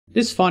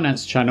This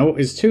finance channel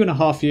is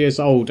 2.5 years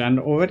old and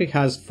already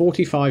has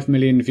 45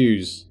 million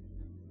views.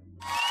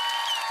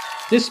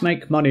 This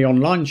Make Money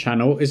Online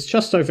channel is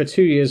just over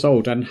 2 years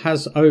old and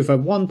has over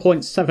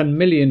 1.7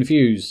 million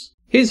views.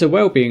 Here's a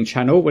wellbeing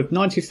channel with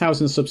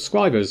 90,000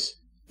 subscribers.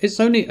 It's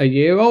only a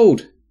year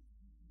old.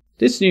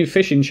 This new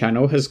fishing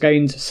channel has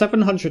gained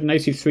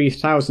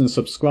 783,000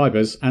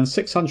 subscribers and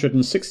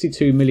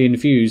 662 million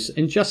views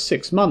in just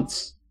 6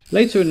 months.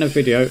 Later in the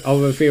video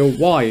I'll reveal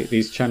why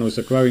these channels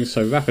are growing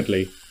so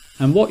rapidly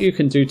and what you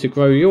can do to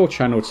grow your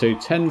channel to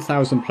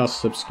 10,000 plus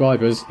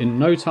subscribers in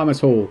no time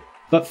at all.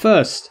 But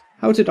first,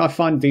 how did I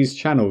find these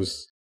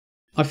channels?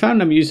 I found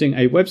them using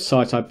a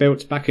website I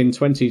built back in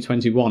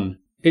 2021.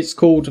 It's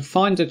called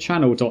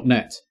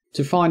findachannel.net.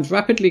 To find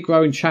rapidly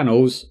growing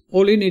channels,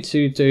 all you need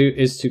to do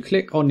is to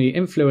click on the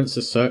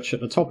influencer search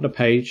at the top of the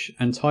page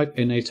and type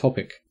in a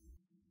topic.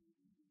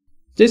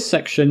 This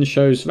section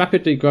shows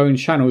rapidly growing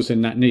channels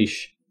in that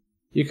niche.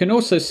 You can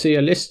also see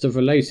a list of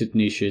related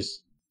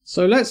niches.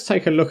 So let's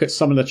take a look at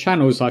some of the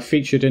channels I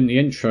featured in the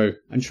intro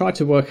and try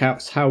to work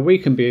out how we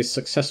can be as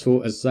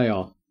successful as they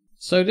are.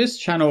 So this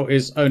channel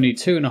is only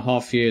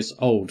 2.5 years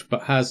old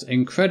but has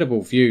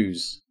incredible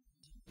views.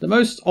 The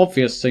most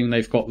obvious thing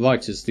they've got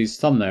right is these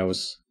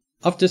thumbnails.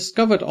 I've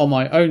discovered on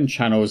my own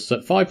channels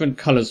that vibrant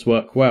colours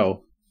work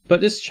well,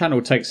 but this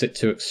channel takes it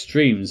to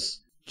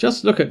extremes.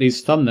 Just look at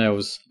these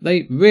thumbnails,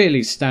 they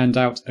really stand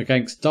out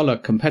against duller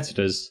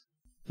competitors.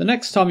 The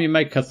next time you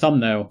make a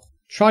thumbnail,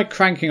 try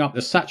cranking up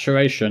the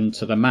saturation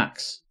to the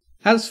max.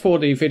 As for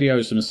the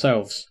videos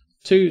themselves,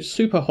 2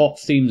 super hot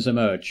themes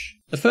emerge.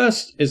 The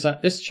first is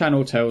that this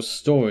channel tells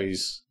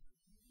stories.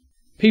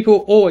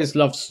 People always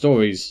love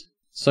stories,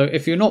 so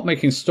if you're not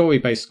making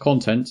story-based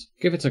content,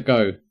 give it a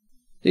go.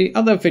 The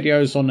other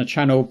videos on the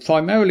channel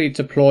primarily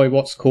deploy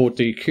what's called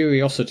the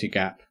curiosity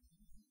gap.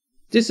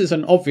 This is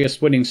an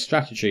obvious winning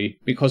strategy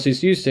because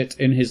he's used it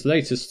in his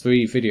latest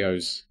 3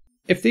 videos.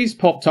 If these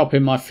popped up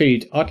in my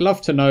feed, I'd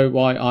love to know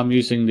why I'm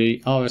using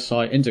the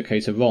RSI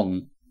indicator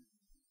wrong.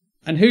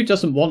 And who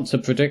doesn't want to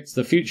predict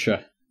the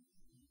future?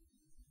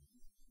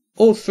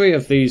 All 3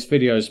 of these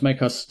videos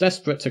make us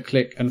desperate to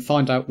click and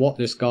find out what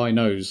this guy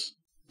knows.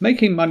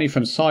 Making money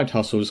from side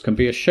hustles can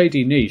be a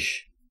shady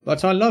niche,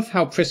 but I love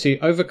how Prissy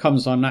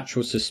overcomes our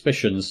natural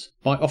suspicions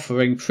by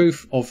offering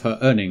proof of her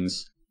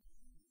earnings.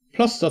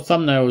 Plus the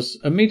thumbnails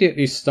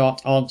immediately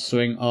start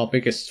answering our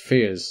biggest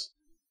fears.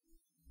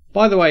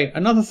 By the way,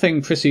 another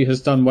thing Prissy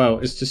has done well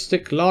is to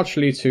stick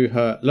largely to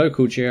her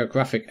local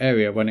geographic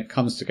area when it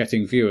comes to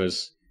getting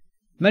viewers.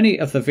 Many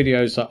of the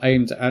videos are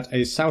aimed at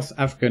a South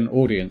African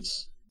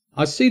audience.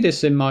 I see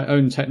this in my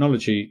own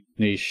technology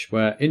niche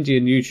where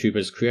Indian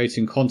YouTubers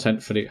creating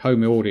content for the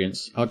home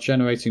audience are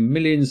generating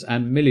millions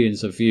and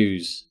millions of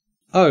views.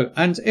 Oh,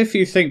 and if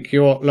you think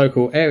your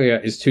local area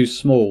is too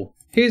small,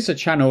 here's a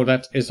channel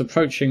that is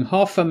approaching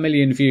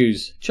 500,000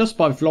 views just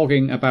by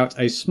vlogging about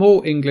a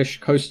small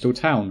English coastal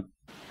town.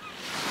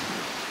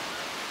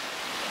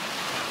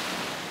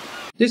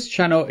 This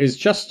channel is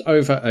just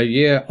over a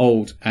year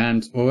old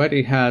and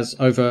already has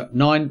over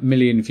 9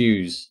 million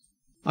views.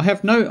 I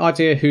have no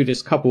idea who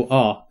this couple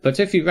are, but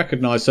if you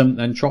recognise them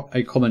then drop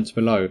a comment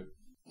below.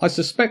 I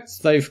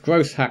suspect they've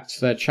growth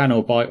hacked their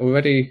channel by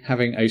already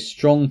having a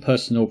strong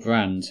personal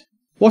brand.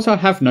 What I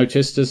have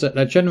noticed is that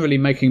they're generally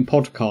making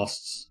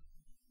podcasts.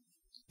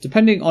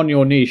 Depending on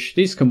your niche,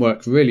 these can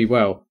work really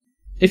well.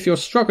 If you're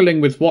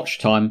struggling with watch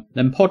time,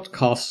 then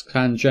podcasts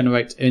can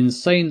generate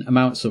insane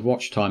amounts of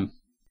watch time.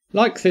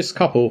 Like this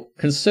couple,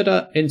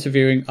 consider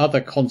interviewing other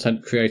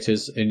content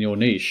creators in your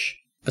niche.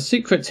 A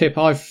secret tip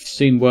I've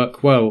seen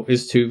work well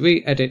is to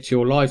re-edit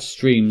your live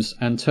streams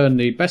and turn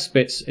the best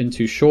bits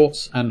into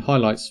shorts and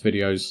highlights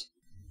videos.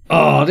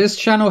 Ah, this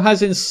channel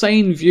has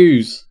insane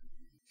views!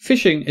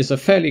 Fishing is a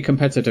fairly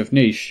competitive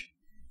niche.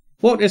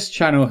 What this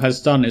channel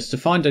has done is to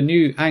find a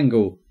new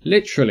angle,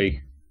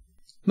 literally.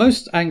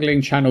 Most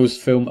angling channels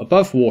film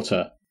above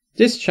water.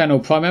 This channel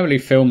primarily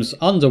films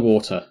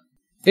underwater.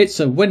 It's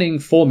a winning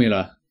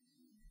formula.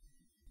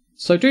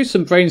 So do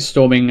some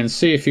brainstorming and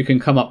see if you can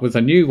come up with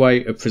a new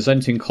way of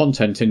presenting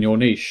content in your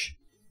niche.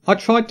 I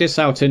tried this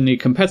out in the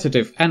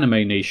competitive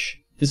anime niche.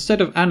 Instead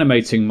of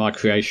animating my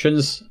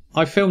creations,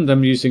 I filmed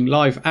them using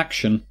live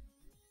action.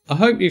 I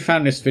hope you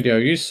found this video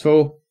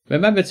useful.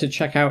 Remember to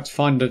check out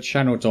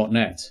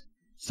findachannel.net.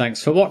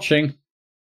 Thanks for watching.